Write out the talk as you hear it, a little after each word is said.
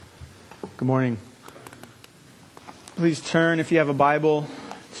Good morning. Please turn, if you have a Bible,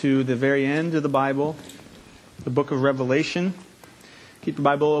 to the very end of the Bible, the book of Revelation. Keep your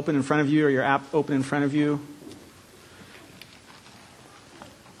Bible open in front of you or your app open in front of you.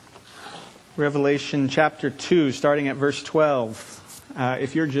 Revelation chapter 2, starting at verse 12.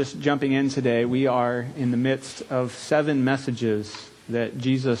 If you're just jumping in today, we are in the midst of 7 messages that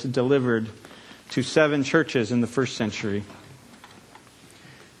Jesus delivered to 7 churches in the first century.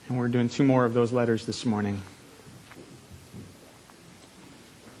 And we're doing 2 more of those letters this morning.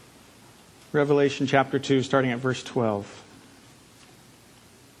 Revelation chapter 2, starting at verse 12.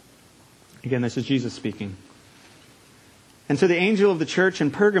 Again, this is Jesus speaking. And to the angel of the church in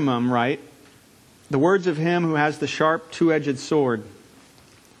Pergamum write, the words of him who has the sharp two-edged sword.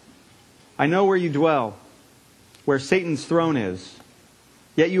 I know where you dwell, where Satan's throne is.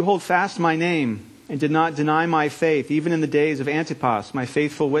 Yet you hold fast my name, and did not deny my faith, even in the days of Antipas, my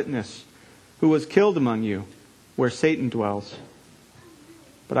faithful witness, who was killed among you, where Satan dwells.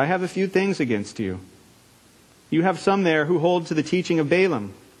 But I have a few things against you. You have some there who hold to the teaching of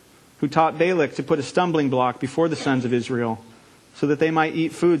Balaam, who taught Balak to put a stumbling block before the sons of Israel, so that they might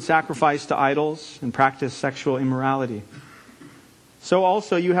eat food sacrificed to idols and practice sexual immorality. So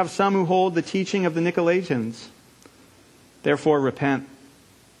also you have some who hold the teaching of the Nicolaitans. Therefore repent.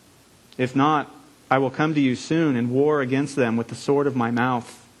 If not, I will come to you soon and war against them with the sword of my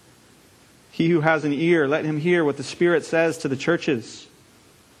mouth. He who has an ear, let him hear what the Spirit says to the churches.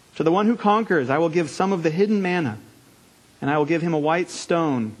 To the one who conquers, I will give some of the hidden manna, and I will give him a white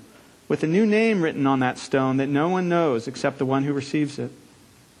stone with a new name written on that stone that no one knows except the one who receives it.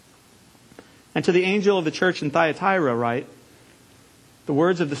 And to the angel of the church in Thyatira write, the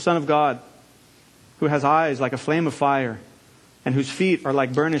words of the Son of God, who has eyes like a flame of fire, and whose feet are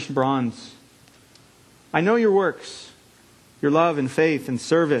like burnished bronze. I know your works, your love and faith and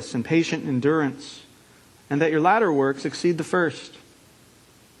service and patient endurance, and that your latter works exceed the first.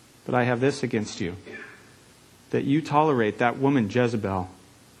 But I have this against you, that you tolerate that woman Jezebel,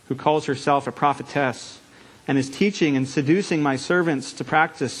 who calls herself a prophetess, and is teaching and seducing my servants to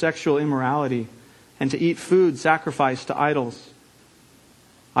practice sexual immorality and to eat food sacrificed to idols.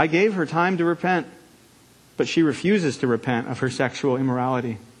 I gave her time to repent, but she refuses to repent of her sexual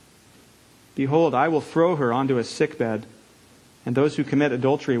immorality. Behold, I will throw her onto a sickbed, and those who commit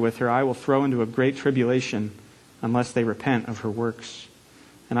adultery with her I will throw into a great tribulation, unless they repent of her works.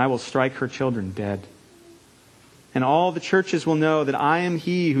 And I will strike her children dead. And all the churches will know that I am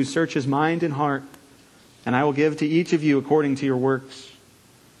He who searches mind and heart, and I will give to each of you according to your works.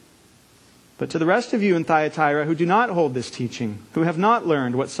 But to the rest of you in Thyatira who do not hold this teaching, who have not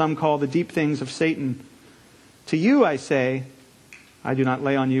learned what some call the deep things of Satan, to you I say, I do not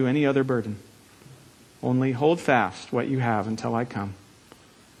lay on you any other burden. Only hold fast what you have until I come.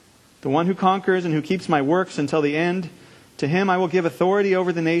 The one who conquers and who keeps my works until the end, to him I will give authority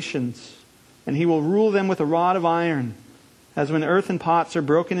over the nations, and he will rule them with a rod of iron, as when earthen pots are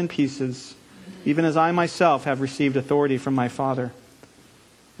broken in pieces, even as I myself have received authority from my Father.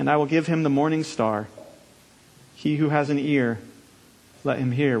 And I will give him the morning star. He who has an ear, let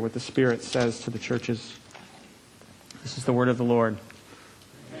him hear what the Spirit says to the churches. This is the word of the Lord.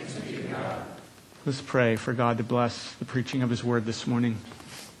 Thanks be to God. Let's pray for God to bless the preaching of His word this morning.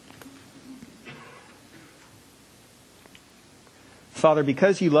 Father,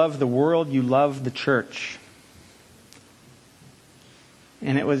 because you love the world, you love the church.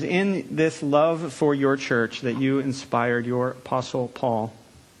 And it was in this love for your church that you inspired your apostle Paul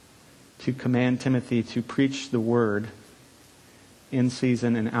to command Timothy to preach the word in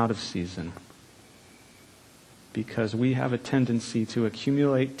season and out of season. Because we have a tendency to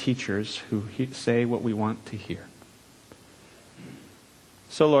accumulate teachers who say what we want to hear.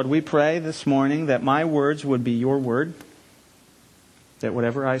 So, Lord, we pray this morning that my words would be your word, that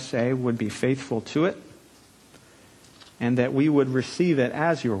whatever I say would be faithful to it, and that we would receive it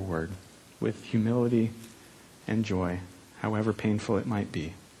as your word with humility and joy, however painful it might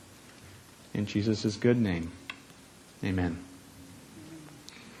be. In Jesus' good name, amen.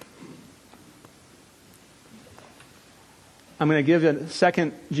 I'm going to give a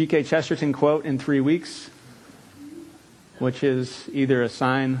second G.K. Chesterton quote in 3 weeks, which is either a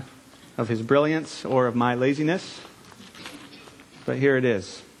sign of his brilliance or of my laziness. But here it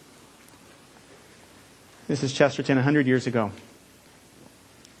is. This is Chesterton 100 years ago.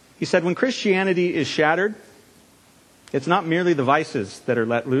 He said, when Christianity is shattered, it's not merely the vices that are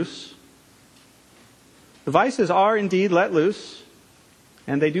let loose. The vices are indeed let loose,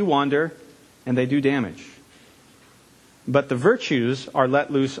 and they do wander, and they do damage. But the virtues are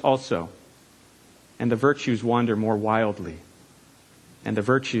let loose also, and the virtues wander more wildly. and the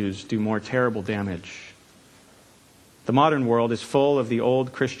virtues do more terrible damage. The modern world is full of the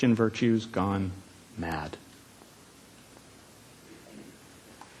old Christian virtues gone mad.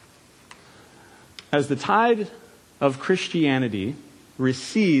 As the tide of Christianity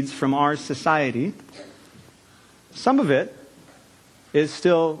recedes from our society, some of it is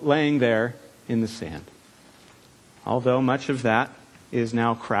still laying there in the sand, although much of that is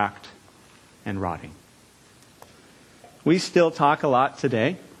now cracked and rotting. We still talk a lot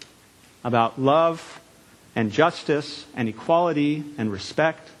today about love and justice and equality and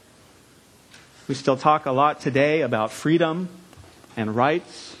respect. We still talk a lot today about freedom and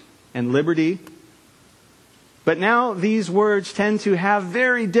rights and liberty. But now these words tend to have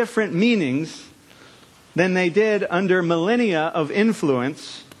very different meanings than they did under millennia of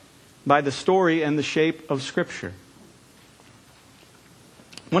influence by the story and the shape of Scripture.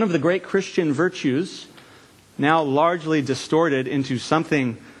 One of the great Christian virtues, now largely distorted into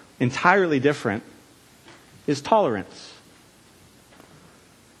something entirely different, is tolerance.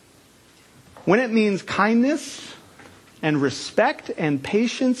 When it means kindness and respect and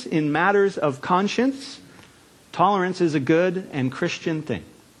patience in matters of conscience, tolerance is a good and Christian thing.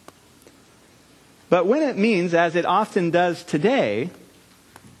 But when it means, as it often does today,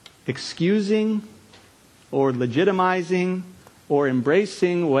 excusing or legitimizing or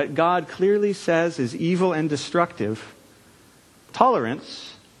embracing what God clearly says is evil and destructive,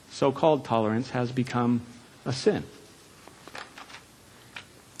 tolerance, so-called tolerance, has become a sin.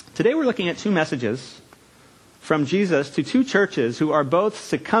 Today we're looking at two messages from Jesus to two churches who are both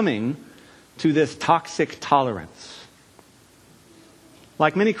succumbing to this toxic tolerance.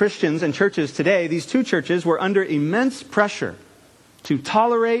 Like many Christians and churches today, these two churches were under immense pressure to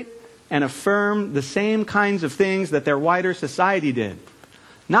tolerate and affirm the same kinds of things that their wider society did.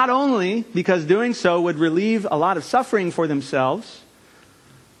 Not only because doing so would relieve a lot of suffering for themselves,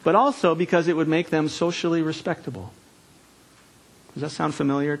 but also because it would make them socially respectable. Does that sound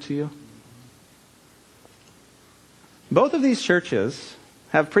familiar to you? Both of these churches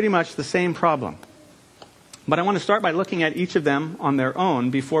have pretty much the same problem. But I want to start by looking at each of them on their own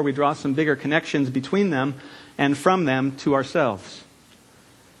before we draw some bigger connections between them and from them to ourselves.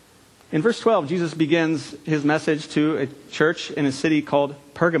 In verse 12, Jesus begins his message to a church in a city called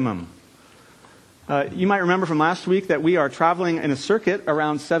Pergamum. You might remember from last week that we are traveling in a circuit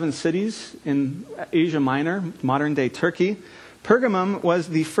around 7 cities in Asia Minor, modern-day Turkey. Pergamum was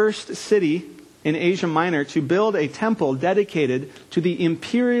the first city in Asia Minor to build a temple dedicated to the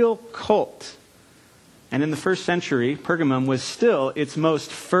imperial cult. And in the first century, Pergamum was still its most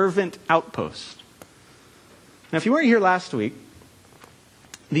fervent outpost. Now, if you weren't here last week,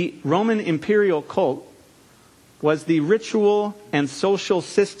 the Roman imperial cult was the ritual and social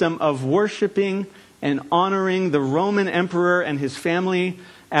system of worshiping and honoring the Roman emperor and his family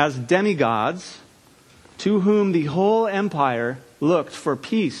as demigods to whom the whole empire looked for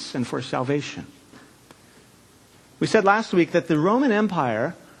peace and for salvation. We said last week that the Roman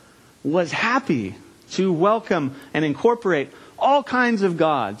Empire was happy to welcome and incorporate all kinds of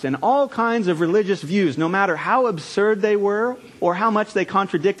gods and all kinds of religious views, no matter how absurd they were or how much they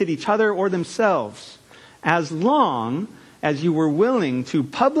contradicted each other or themselves, as long as you were willing to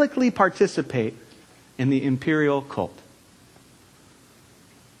publicly participate in the imperial cult.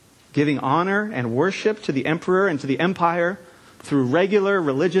 Giving honor and worship to the emperor and to the empire through regular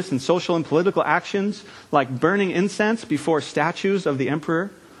religious and social and political actions like burning incense before statues of the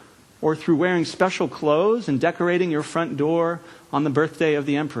emperor, or through wearing special clothes and decorating your front door on the birthday of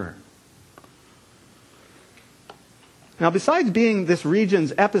the emperor. Now, besides being this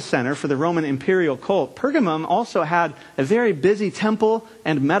region's epicenter for the Roman imperial cult, Pergamum also had a very busy temple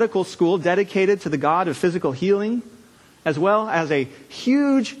and medical school dedicated to the god of physical healing, as well as a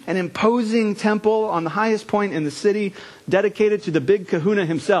huge and imposing temple on the highest point in the city dedicated to the big kahuna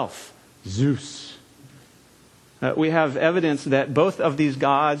himself, Zeus. We have evidence that both of these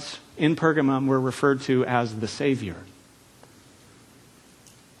gods in Pergamum were referred to as the Savior.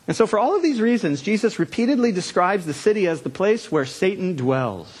 And so for all of these reasons, Jesus repeatedly describes the city as the place where Satan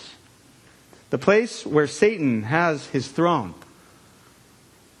dwells. The place where Satan has his throne.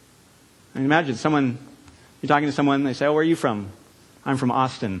 And imagine you're talking to someone, they say, "Oh, where are you from?" "I'm from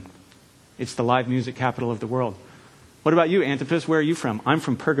Austin. It's the live music capital of the world." "What about you, Antipas? Where are you from?" "I'm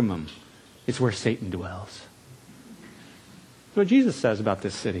from Pergamum. It's where Satan dwells." That's what Jesus says about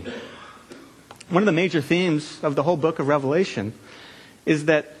this city. One of the major themes of the whole book of Revelation is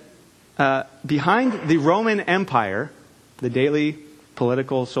that behind the Roman Empire, the daily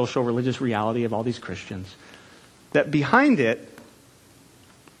political, social, religious reality of all these Christians, that behind it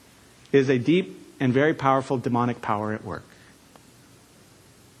is a deep and very powerful demonic power at work.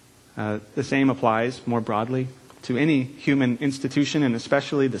 The same applies more broadly to any human institution, and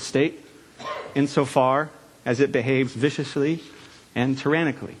especially the state, insofar as it behaves viciously and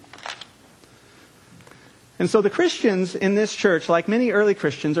tyrannically. And so the Christians in this church, like many early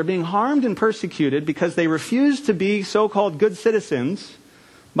Christians, are being harmed and persecuted because they refuse to be so-called good citizens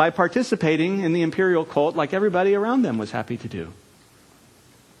by participating in the imperial cult like everybody around them was happy to do.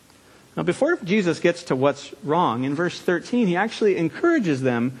 Now, before Jesus gets to what's wrong, in verse 13, he actually encourages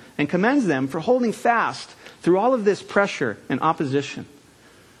them and commends them for holding fast through all of this pressure and opposition.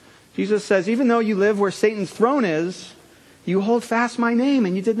 Jesus says, even though you live where Satan's throne is, you hold fast my name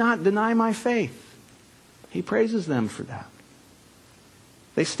and you did not deny my faith. He praises them for that.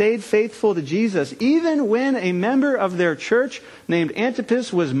 They stayed faithful to Jesus even when a member of their church named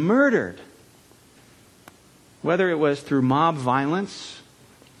Antipas was murdered. Whether it was through mob violence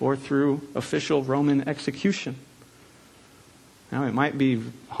or through official Roman execution. Now, it might be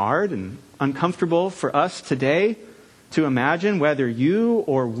hard and uncomfortable for us today to imagine whether you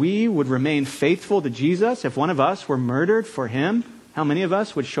or we would remain faithful to Jesus if one of us were murdered for him. How many of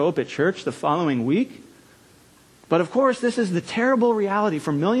us would show up at church the following week? But of course, this is the terrible reality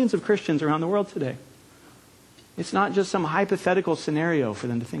for millions of Christians around the world today. It's not just some hypothetical scenario for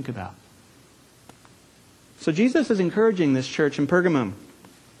them to think about. So Jesus is encouraging this church in Pergamum.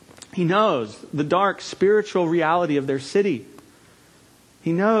 He knows the dark spiritual reality of their city.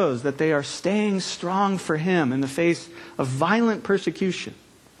 He knows that they are staying strong for him in the face of violent persecution.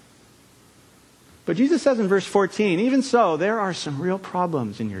 But Jesus says in verse 14, even so, there are some real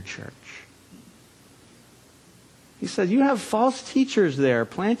problems in your church. He says, you have false teachers there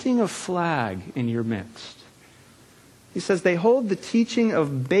planting a flag in your midst. He says, they hold the teaching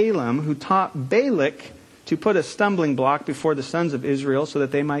of Balaam, who taught Balak to put a stumbling block before the sons of Israel so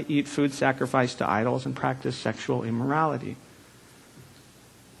that they might eat food sacrificed to idols and practice sexual immorality.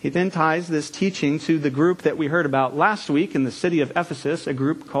 He then ties this teaching to the group that we heard about last week in the city of Ephesus, a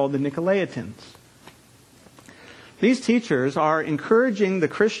group called the Nicolaitans. These teachers are encouraging the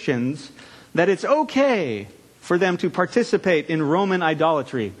Christians that it's okay for them to participate in Roman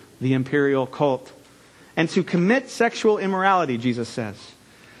idolatry, the imperial cult, and to commit sexual immorality, Jesus says.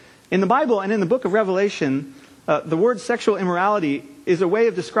 In the Bible and in the book of Revelation, the word sexual immorality is a way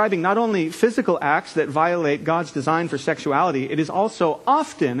of describing not only physical acts that violate God's design for sexuality, it is also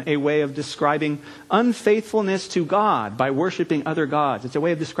often a way of describing unfaithfulness to God by worshiping other gods. It's a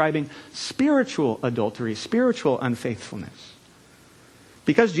way of describing spiritual adultery, spiritual unfaithfulness.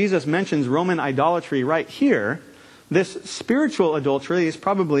 Because Jesus mentions Roman idolatry right here, this spiritual adultery is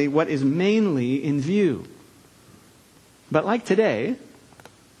probably what is mainly in view. But like today,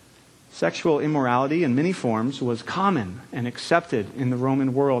 sexual immorality in many forms was common and accepted in the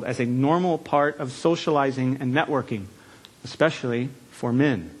Roman world as a normal part of socializing and networking, especially for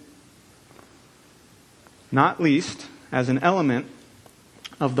men. Not least as an element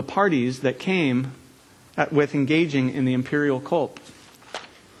of the parties that came with engaging in the imperial cult.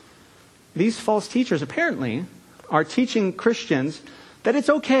 These false teachers apparently are teaching Christians that it's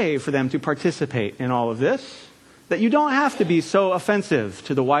okay for them to participate in all of this, that you don't have to be so offensive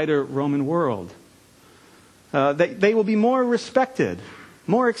to the wider Roman world, that they will be more respected,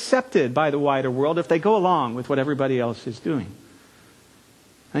 more accepted by the wider world if they go along with what everybody else is doing.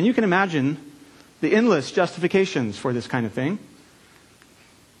 And you can imagine the endless justifications for this kind of thing.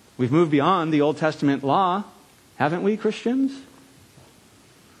 We've moved beyond the Old Testament law, haven't we, Christians?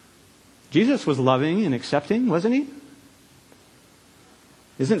 Jesus was loving and accepting, wasn't he?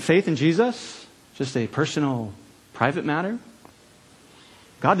 Isn't faith in Jesus just a personal, private matter?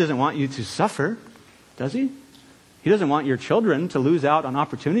 God doesn't want you to suffer, does he? He doesn't want your children to lose out on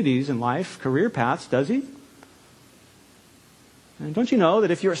opportunities in life, career paths, does he? And don't you know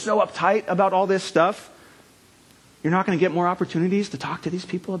that if you're so uptight about all this stuff, you're not going to get more opportunities to talk to these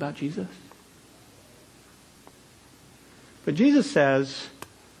people about Jesus? But Jesus says,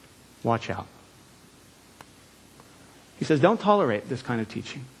 watch out. He says, don't tolerate this kind of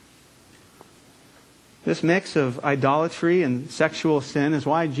teaching. This mix of idolatry and sexual sin is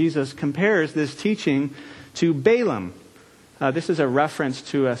why Jesus compares this teaching to Balaam. This is a reference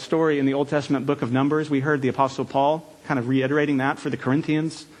to a story in the Old Testament book of Numbers. We heard the Apostle Paul kind of reiterating that for the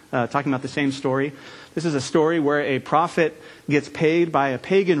Corinthians, talking about the same story. This is a story where a prophet gets paid by a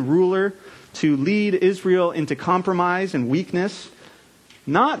pagan ruler to lead Israel into compromise and weakness.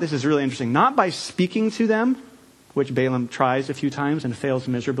 This is really interesting, not by speaking to them, which Balaam tries a few times and fails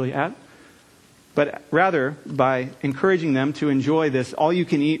miserably at, but rather by encouraging them to enjoy this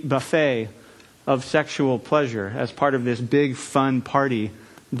all-you-can-eat buffet of sexual pleasure as part of this big, fun party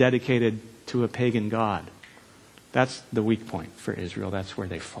dedicated to a pagan god. That's the weak point for Israel. That's where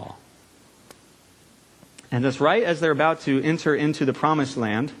they fall. And thus, right as they're about to enter into the promised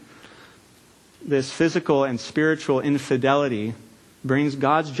land, this physical and spiritual infidelity brings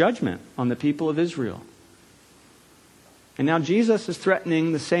God's judgment on the people of Israel. And now Jesus is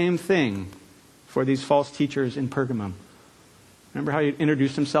threatening the same thing for these false teachers in Pergamum. Remember how he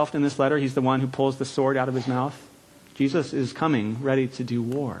introduced himself in this letter? He's the one who pulls the sword out of his mouth. Jesus is coming, ready to do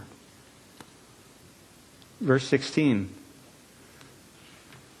war. Verse 16.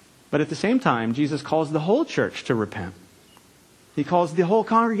 But at the same time, Jesus calls the whole church to repent. He calls the whole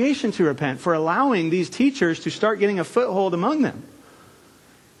congregation to repent for allowing these teachers to start getting a foothold among them.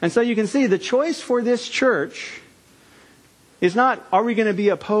 And so you can see the choice for this church is not, are we going to be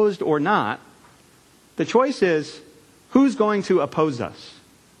opposed or not? The choice is, who's going to oppose us?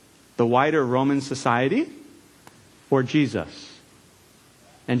 The wider Roman society or Jesus?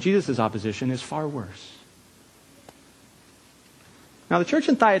 And Jesus' opposition is far worse. Now the church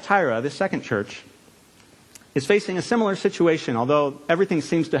in Thyatira, this second church, is facing a similar situation, although everything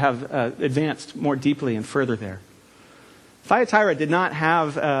seems to have advanced more deeply and further there. Thyatira did not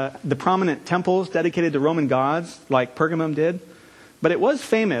have the prominent temples dedicated to Roman gods like Pergamum did, but it was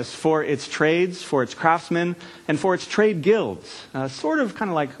famous for its trades, for its craftsmen, and for its trade guilds, sort of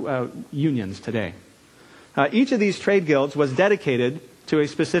kind of like unions today. Each of these trade guilds was dedicated to a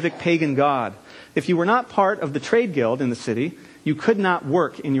specific pagan god. If you were not part of the trade guild in the city, you could not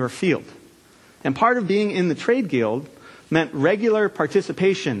work in your field. And part of being in the trade guild meant regular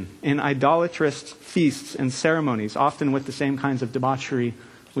participation in idolatrous feasts and ceremonies, often with the same kinds of debauchery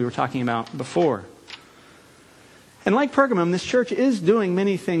we were talking about before. And like Pergamum, this church is doing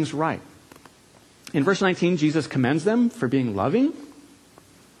many things right. In verse 19, Jesus commends them for being loving.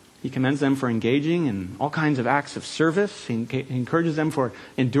 He commends them for engaging in all kinds of acts of service. He encourages them for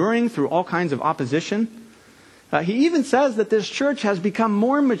enduring through all kinds of opposition. He even says that this church has become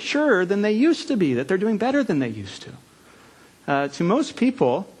more mature than they used to be, that they're doing better than they used to. To most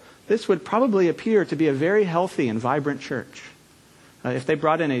people, this would probably appear to be a very healthy and vibrant church. If they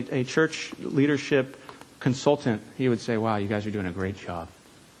brought in a church leadership consultant, he would say, wow, you guys are doing a great job.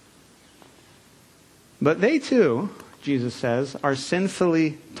 But they too, Jesus says, are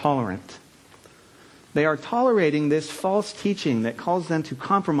sinfully tolerant. They are tolerating this false teaching that calls them to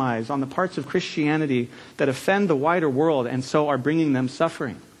compromise on the parts of Christianity that offend the wider world and so are bringing them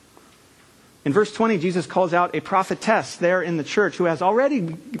suffering. In verse 20, Jesus calls out a prophetess there in the church who has already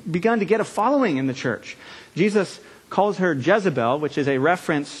begun to get a following in the church. Jesus calls her Jezebel, which is a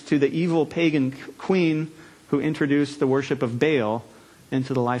reference to the evil pagan queen who introduced the worship of Baal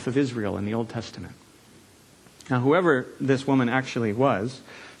into the life of Israel in the Old Testament. Now, whoever this woman actually was,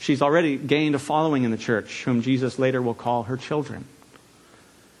 she's already gained a following in the church, whom Jesus later will call her children.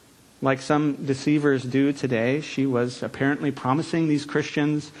 Like some deceivers do today, she was apparently promising these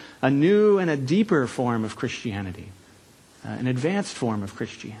Christians a new and a deeper form of Christianity, an advanced form of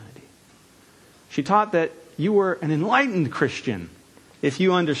Christianity. She taught that you were an enlightened Christian if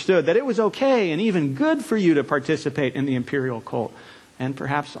you understood that it was okay and even good for you to participate in the imperial cult, and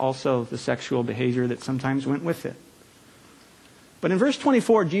perhaps also the sexual behavior that sometimes went with it. But in verse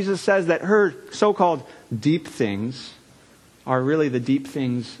 24, Jesus says that her so-called deep things are really the deep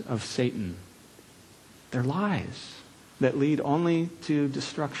things of Satan. They're lies that lead only to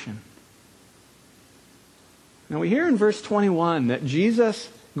destruction. Now we hear in verse 21 that Jesus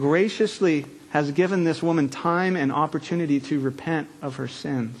graciously has given this woman time and opportunity to repent of her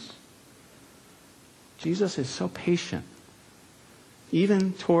sins. Jesus is so patient,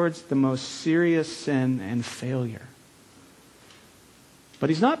 even towards the most serious sin and failure. But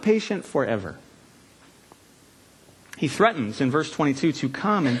he's not patient forever. He threatens in verse 22 to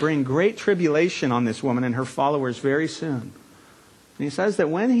come and bring great tribulation on this woman and her followers very soon. And he says that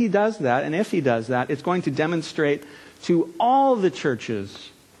when he does that, and if he does that, it's going to demonstrate to all the churches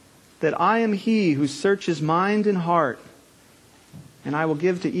that I am he who searches mind and heart, and I will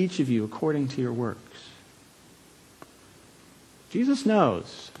give to each of you according to your works. Jesus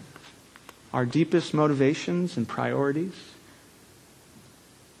knows our deepest motivations and priorities.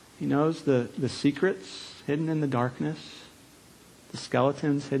 He knows the secrets hidden in the darkness, the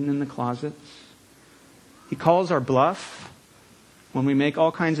skeletons hidden in the closets. He calls our bluff when we make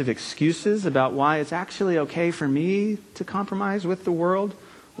all kinds of excuses about why it's actually okay for me to compromise with the world,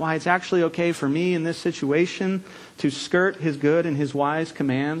 why it's actually okay for me in this situation to skirt his good and his wise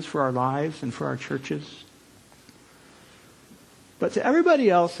commands for our lives and for our churches. But to everybody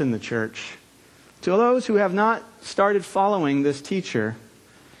else in the church, to those who have not started following this teacher,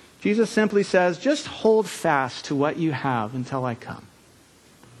 Jesus simply says, just hold fast to what you have until I come.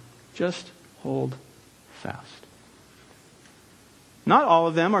 Just hold fast. Not all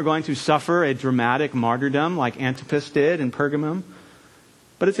of them are going to suffer a dramatic martyrdom like Antipas did in Pergamum.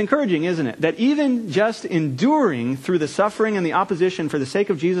 But it's encouraging, isn't it, that even just enduring through the suffering and the opposition for the sake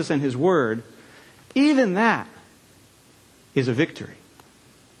of Jesus and His Word, even that is a victory.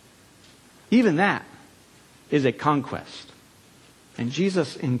 Even that is a conquest. And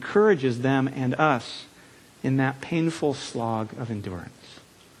Jesus encourages them and us in that painful slog of endurance.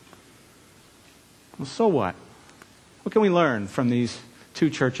 Well, so what? What can we learn from these two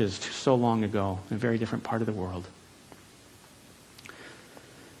churches so long ago in a very different part of the world?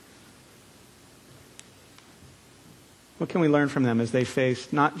 What can we learn from them as they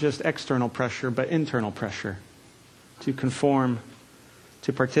faced not just external pressure, but internal pressure to conform,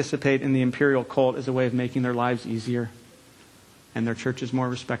 to participate in the imperial cult as a way of making their lives easier and their churches more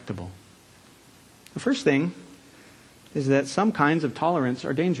respectable? The first thing is that some kinds of tolerance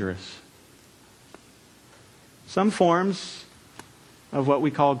are dangerous. Some forms of what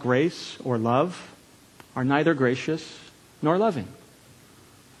we call grace or love are neither gracious nor loving.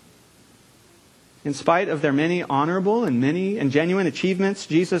 In spite of their many honorable and genuine achievements,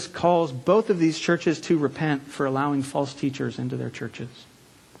 Jesus calls both of these churches to repent for allowing false teachers into their churches.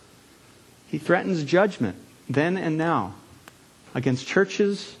 He threatens judgment then and now against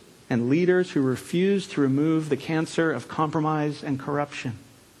churches and leaders who refuse to remove the cancer of compromise and corruption.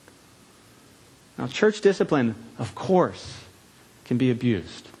 Now, church discipline, of course, can be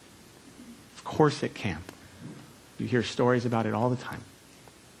abused. Of course it can. You hear stories about it all the time.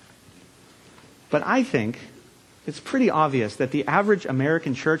 But I think it's pretty obvious that the average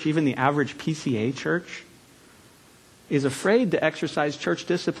American church, even the average PCA church, is afraid to exercise church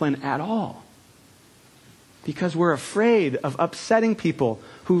discipline at all. Because we're afraid of upsetting people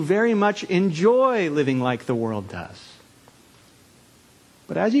who very much enjoy living like the world does.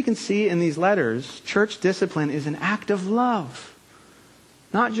 But as you can see in these letters, church discipline is an act of love.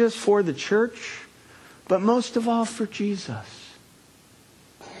 Not just for the church, but most of all for Jesus.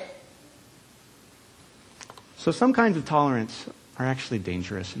 So some kinds of tolerance are actually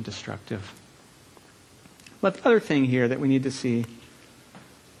dangerous and destructive. But the other thing here that we need to see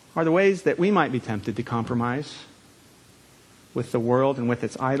are the ways that we might be tempted to compromise with the world and with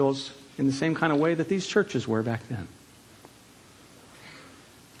its idols in the same kind of way that these churches were back then.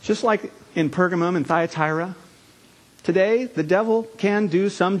 Just like in Pergamum and Thyatira, today the devil can do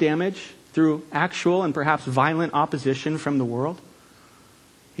some damage through actual and perhaps violent opposition from the world.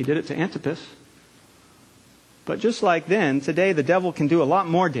 He did it to Antipas. But just like then, today the devil can do a lot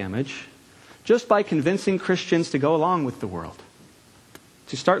more damage just by convincing Christians to go along with the world,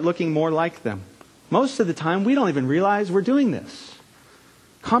 to start looking more like them. Most of the time, we don't even realize we're doing this.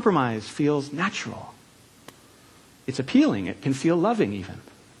 Compromise feels natural. It's appealing. It can feel loving even.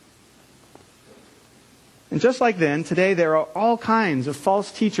 And just like then, today there are all kinds of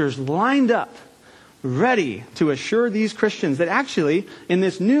false teachers lined up, ready to assure these Christians that actually, in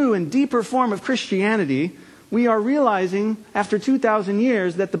this new and deeper form of Christianity, we are realizing after 2,000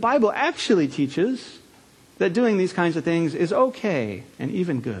 years that the Bible actually teaches that doing these kinds of things is okay and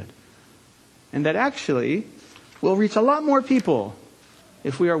even good. And that actually will reach a lot more people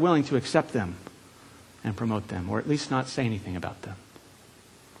if we are willing to accept them and promote them, or at least not say anything about them.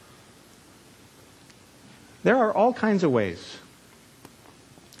 There are all kinds of ways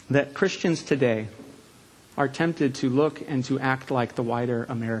that Christians today are tempted to look and to act like the wider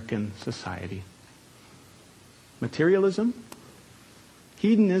American society. Materialism,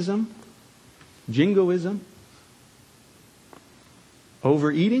 hedonism, jingoism,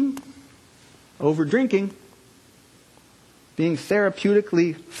 overeating, overdrinking, being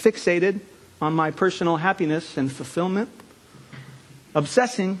therapeutically fixated on my personal happiness and fulfillment,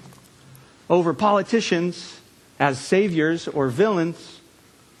 obsessing over politicians as saviors or villains.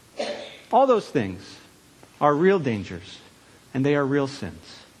 All those things are real dangers, and they are real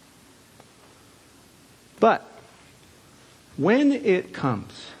sins. But when it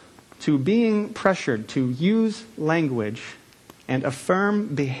comes to being pressured to use language and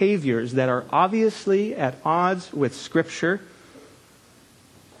affirm behaviors that are obviously at odds with Scripture,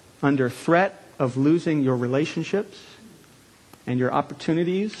 under threat of losing your relationships and your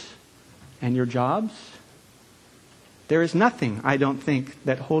opportunities and your jobs, there is nothing, I don't think,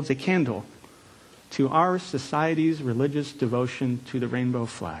 that holds a candle to our society's religious devotion to the rainbow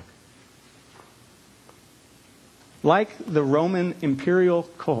flag. Like the Roman imperial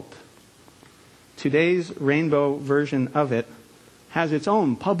cult, today's rainbow version of it has its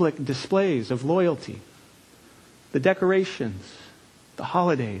own public displays of loyalty. The decorations, the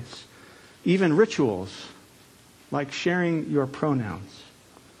holidays, even rituals like sharing your pronouns.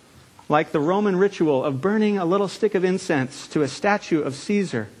 like the Roman ritual of burning a little stick of incense to a statue of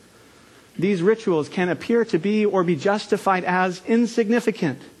Caesar. These rituals can appear to be or be justified as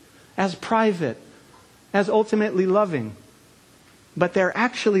insignificant, as private, as ultimately loving. But they're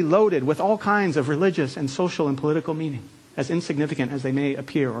actually loaded with all kinds of religious and social and political meaning, as insignificant as they may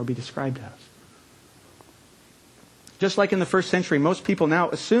appear or be described as. Just like in the first century, most people now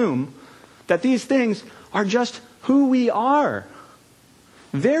assume that these things are just who we are.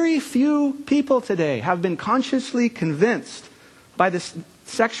 Very few people today have been consciously convinced by this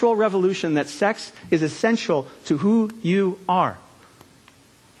sexual revolution that sex is essential to who you are.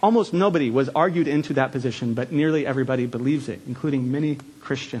 Almost nobody was argued into that position, but nearly everybody believes it, including many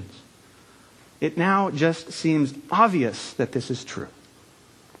Christians. It now just seems obvious that this is true.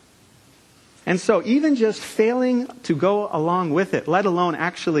 And so even just failing to go along with it, let alone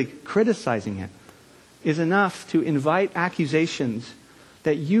actually criticizing it, is enough to invite accusations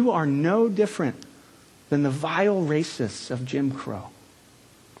that you are no different than the vile racists of Jim Crow.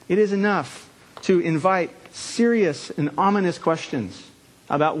 It is enough to invite serious and ominous questions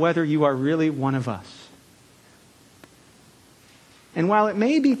about whether you are really one of us. And while it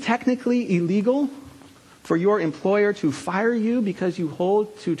may be technically illegal for your employer to fire you because you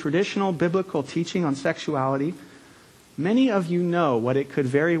hold to traditional biblical teaching on sexuality, many of you know what it could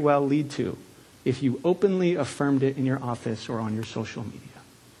very well lead to if you openly affirmed it in your office or on your social media.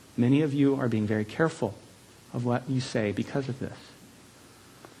 Many of you are being very careful of what you say because of this.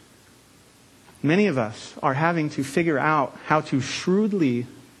 Many of us are having to figure out how to shrewdly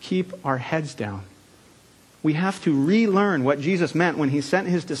keep our heads down. We have to relearn what Jesus meant when he sent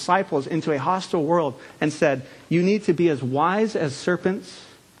his disciples into a hostile world and said, you need to be as wise as serpents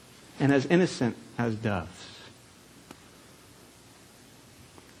and as innocent as doves.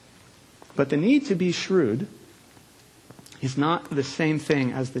 But the need to be shrewd is not the same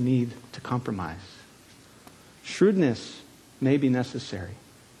thing as the need to compromise. Shrewdness may be necessary.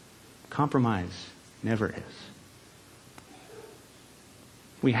 Compromise never is.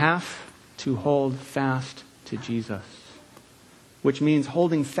 We have to hold fast to Jesus, which means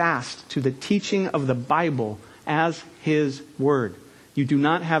holding fast to the teaching of the Bible as his word. You do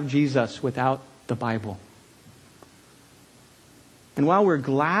not have Jesus without the Bible. And while we're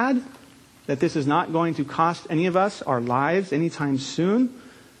glad that this is not going to cost any of us our lives anytime soon,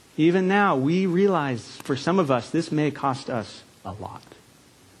 even now we realize for some of us this may cost us a lot.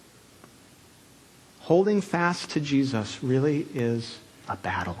 Holding fast to Jesus really is a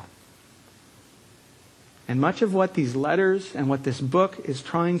battle. And much of what these letters and what this book is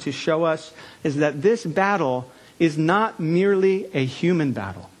trying to show us is that this battle is not merely a human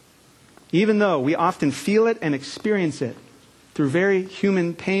battle. Even though we often feel it and experience it through very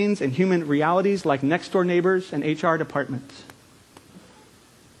human pains and human realities like next-door neighbors and HR departments.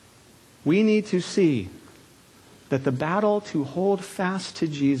 We need to see that the battle to hold fast to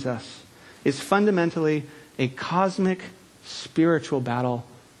Jesus is fundamentally a cosmic spiritual battle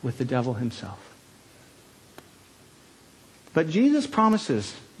with the devil himself. But Jesus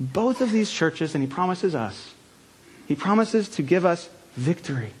promises both of these churches, and he promises us, he promises to give us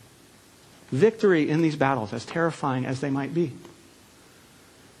victory. Victory in these battles, as terrifying as they might be.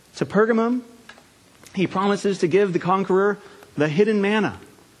 To Pergamum, he promises to give the conqueror the hidden manna,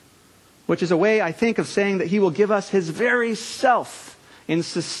 which is a way, I think, of saying that he will give us his very self in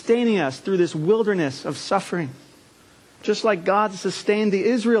sustaining us through this wilderness of suffering, just like God sustained the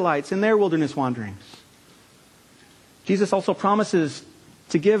Israelites in their wilderness wanderings. Jesus also promises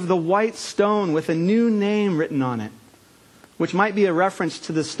to give the white stone with a new name written on it, which might be a reference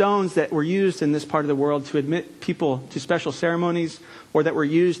to the stones that were used in this part of the world to admit people to special ceremonies, or that were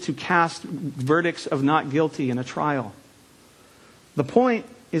used to cast verdicts of not guilty in a trial. The point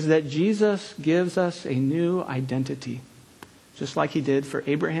is that Jesus gives us a new identity, just like he did for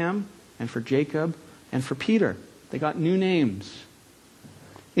Abraham and for Jacob and for Peter. They got new names.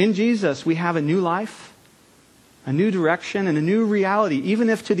 In Jesus, we have a new life, a new direction, and a new reality, even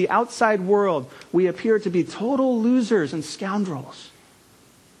if to the outside world we appear to be total losers and scoundrels.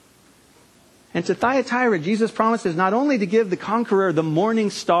 And to Thyatira, Jesus promises not only to give the conqueror the morning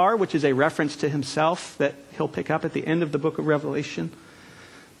star, which is a reference to himself that he'll pick up at the end of the book of Revelation,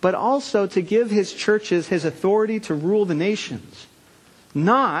 but also to give his churches his authority to rule the nations,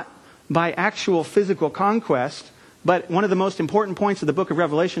 not by actual physical conquest, but one of the most important points of the book of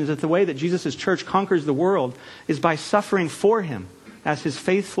Revelation is that the way that Jesus' church conquers the world is by suffering for him as his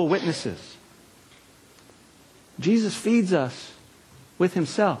faithful witnesses. Jesus feeds us with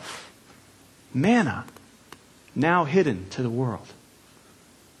himself, manna, now hidden to the world.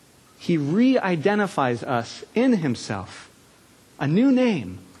 He re-identifies us in himself, a new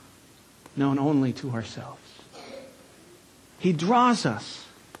name, known only to ourselves. He draws us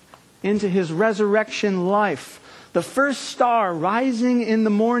into His resurrection life, the first star rising in the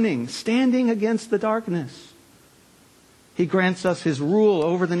morning, standing against the darkness. He grants us His rule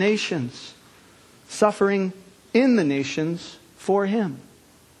over the nations, suffering in the nations for Him.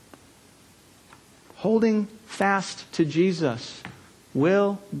 Holding fast to Jesus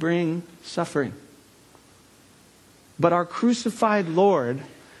will bring suffering. But our crucified Lord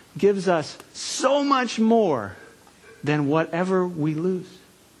gives us so much more than whatever we lose.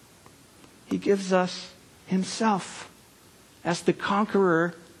 He gives us Himself as the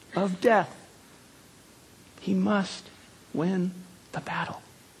conqueror of death. He must win the battle.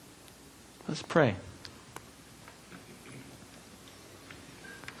 Let's pray.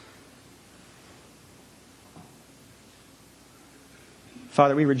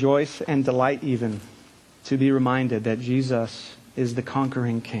 Father, we rejoice and delight even to be reminded that Jesus is the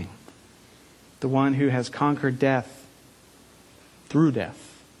conquering King, the one who has conquered death through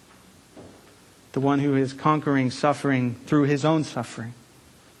death, the one who is conquering suffering through His own suffering,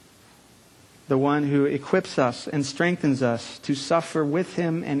 the one who equips us and strengthens us to suffer with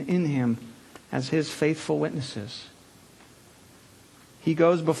Him and in Him as His faithful witnesses. He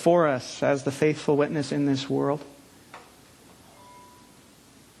goes before us as the faithful witness in this world.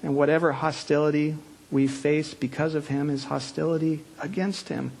 And whatever hostility we face because of Him is hostility against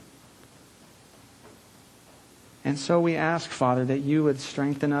Him. And so we ask, Father, that You would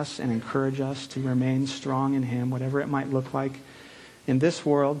strengthen us and encourage us to remain strong in Him, whatever it might look like in this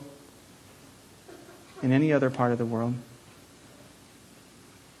world, in any other part of the world.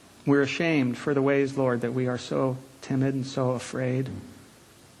 We're ashamed for the ways, Lord, that we are so timid and so afraid,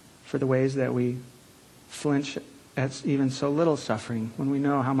 for the ways that we flinch at even so little suffering when we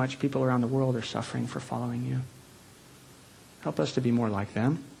know how much people around the world are suffering for following You. Help us to be more like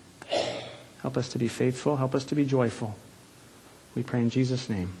them. Help us to be faithful. Help us to be joyful. We pray in Jesus'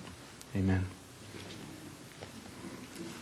 name. Amen.